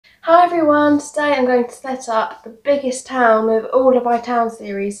Hi everyone, today I'm going to set up the biggest town with all of my town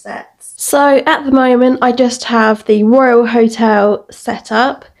series sets. So at the moment I just have the Royal Hotel set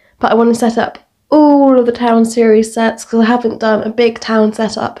up, but I want to set up all of the town series sets because I haven't done a big town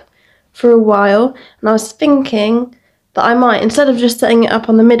setup for a while, and I was thinking that I might, instead of just setting it up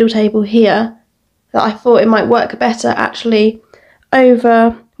on the middle table here, that I thought it might work better actually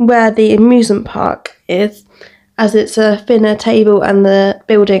over where the amusement park is, as it's a thinner table and the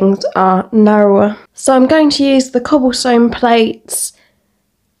buildings are narrower. So I'm going to use the cobblestone plates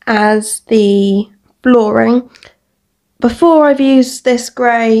as the flooring. Before I've used this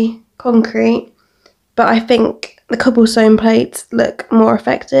grey concrete, but I think the cobblestone plates look more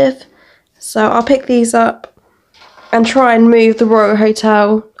effective. So I'll pick these up and try and move the Royal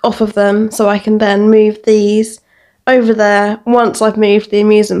Hotel off of them so I can then move these over there once I've moved the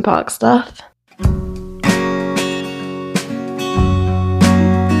amusement park stuff.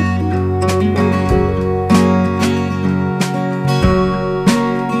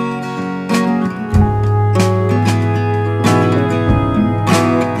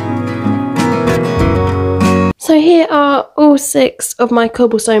 So here are all 6 of my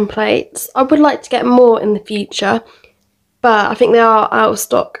cobblestone plates. I would like to get more in the future, but I think they are out of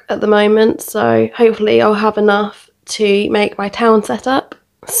stock at the moment, so hopefully I'll have enough to make my town setup.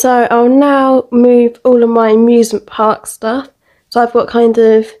 So I'll now move all of my amusement park stuff. So I've got kind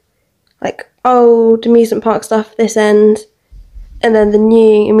of like old amusement park stuff this end, and then the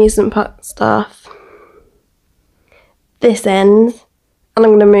new amusement park stuff this end, and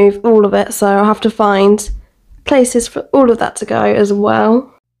I'm going to move all of it, so I'll have to find places for all of that to go as well.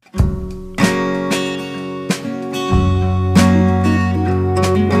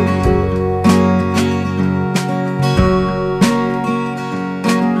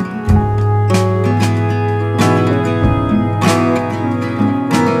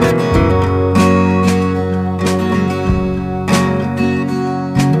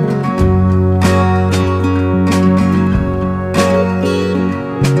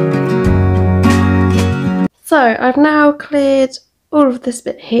 So I've now cleared all of this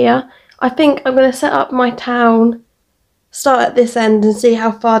bit here. I think I'm going to set up my town, start at this end and see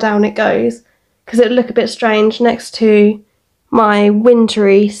how far down it goes, because it'll look a bit strange next to my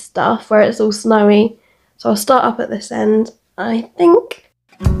wintry stuff where it's all snowy. So I'll start up at this end, I think.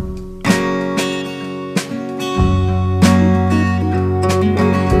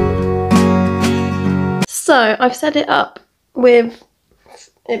 So I've set it up with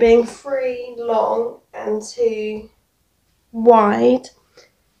it being 3 long and 2 wide,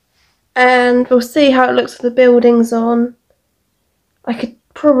 and we'll see how it looks with the buildings on. I could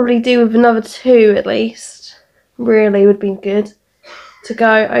probably do with another 2 at least, really would be good to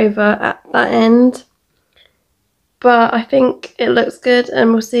go over at that end, but I think it looks good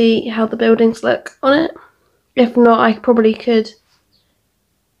and we'll see how the buildings look on it. If not, I probably could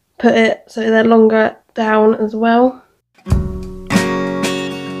put it so they're longer down as well.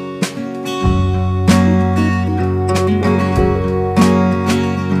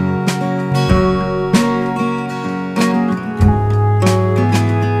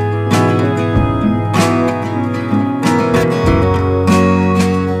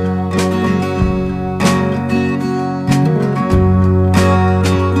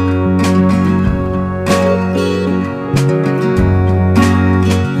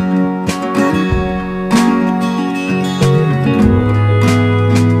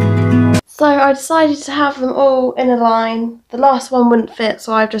 So I decided to have them all in a line. The last one wouldn't fit,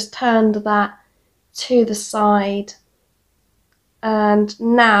 so I've just turned that to the side. And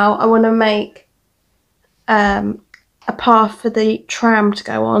now I want to make a path for the tram to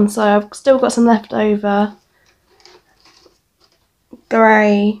go on. So I've still got some leftover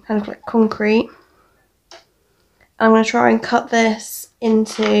grey, kind of like concrete. I'm going to try and cut this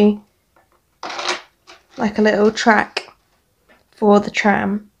into like a little track for the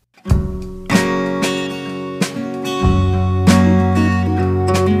tram.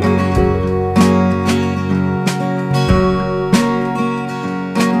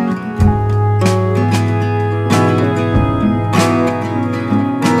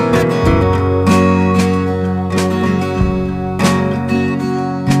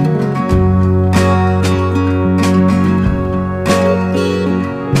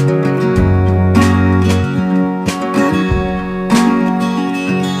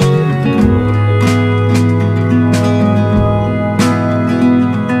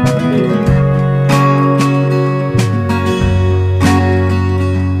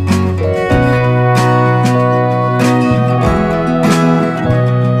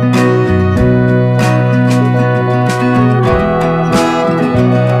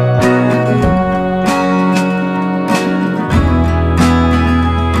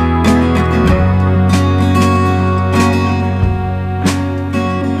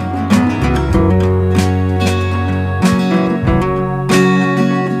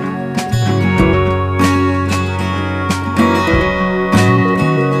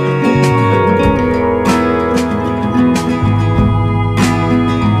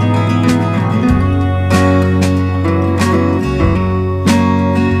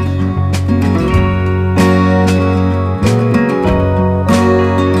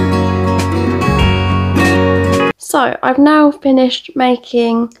 So I've now finished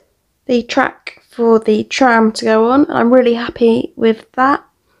making the track for the tram to go on, and I'm really happy with that.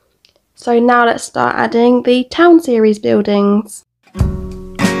 So now let's start adding the town series buildings.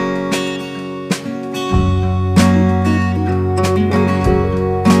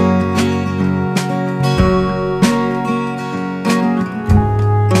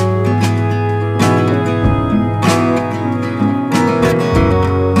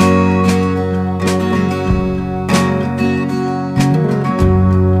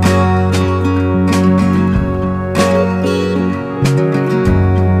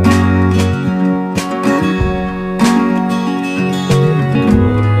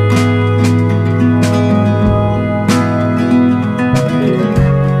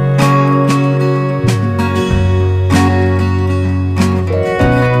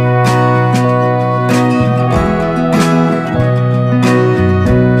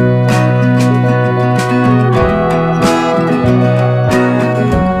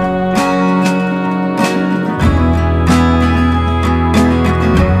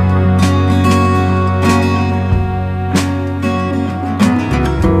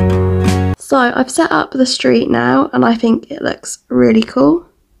 So I've set up the street now and I think it looks really cool.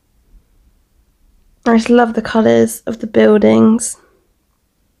 I just love the colours of the buildings.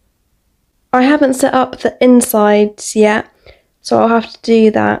 I haven't set up the insides yet, so I'll have to do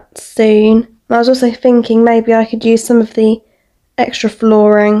that soon. And I was also thinking maybe I could use some of the extra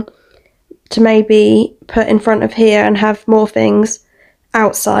flooring to maybe put in front of here and have more things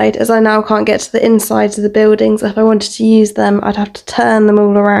outside, as I now can't get to the insides of the buildings. If I wanted to use them, I'd have to turn them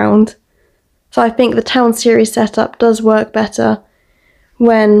all around. So I think the town series setup does work better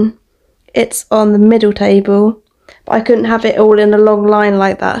when it's on the middle table, but I couldn't have it all in a long line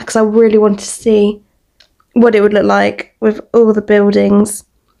like that because I really wanted to see what it would look like with all the buildings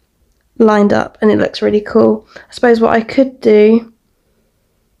lined up, and it looks really cool. I suppose what I could do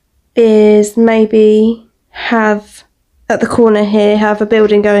is maybe have at the corner here have a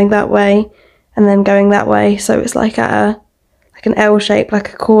building going that way and then going that way, so it's like at an L shape,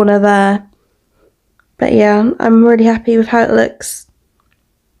 like a corner there. But yeah, I'm really happy with how it looks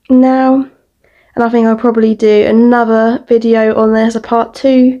now, and I think I'll probably do another video on this, a part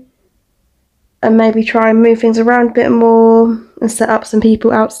 2, and maybe try and move things around a bit more and set up some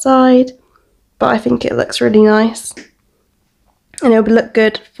people outside. But I think it looks really nice, and it'll look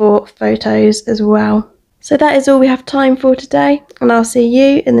good for photos as well. So that is all we have time for today, and I'll see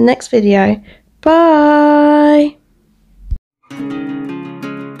you in the next video. Bye!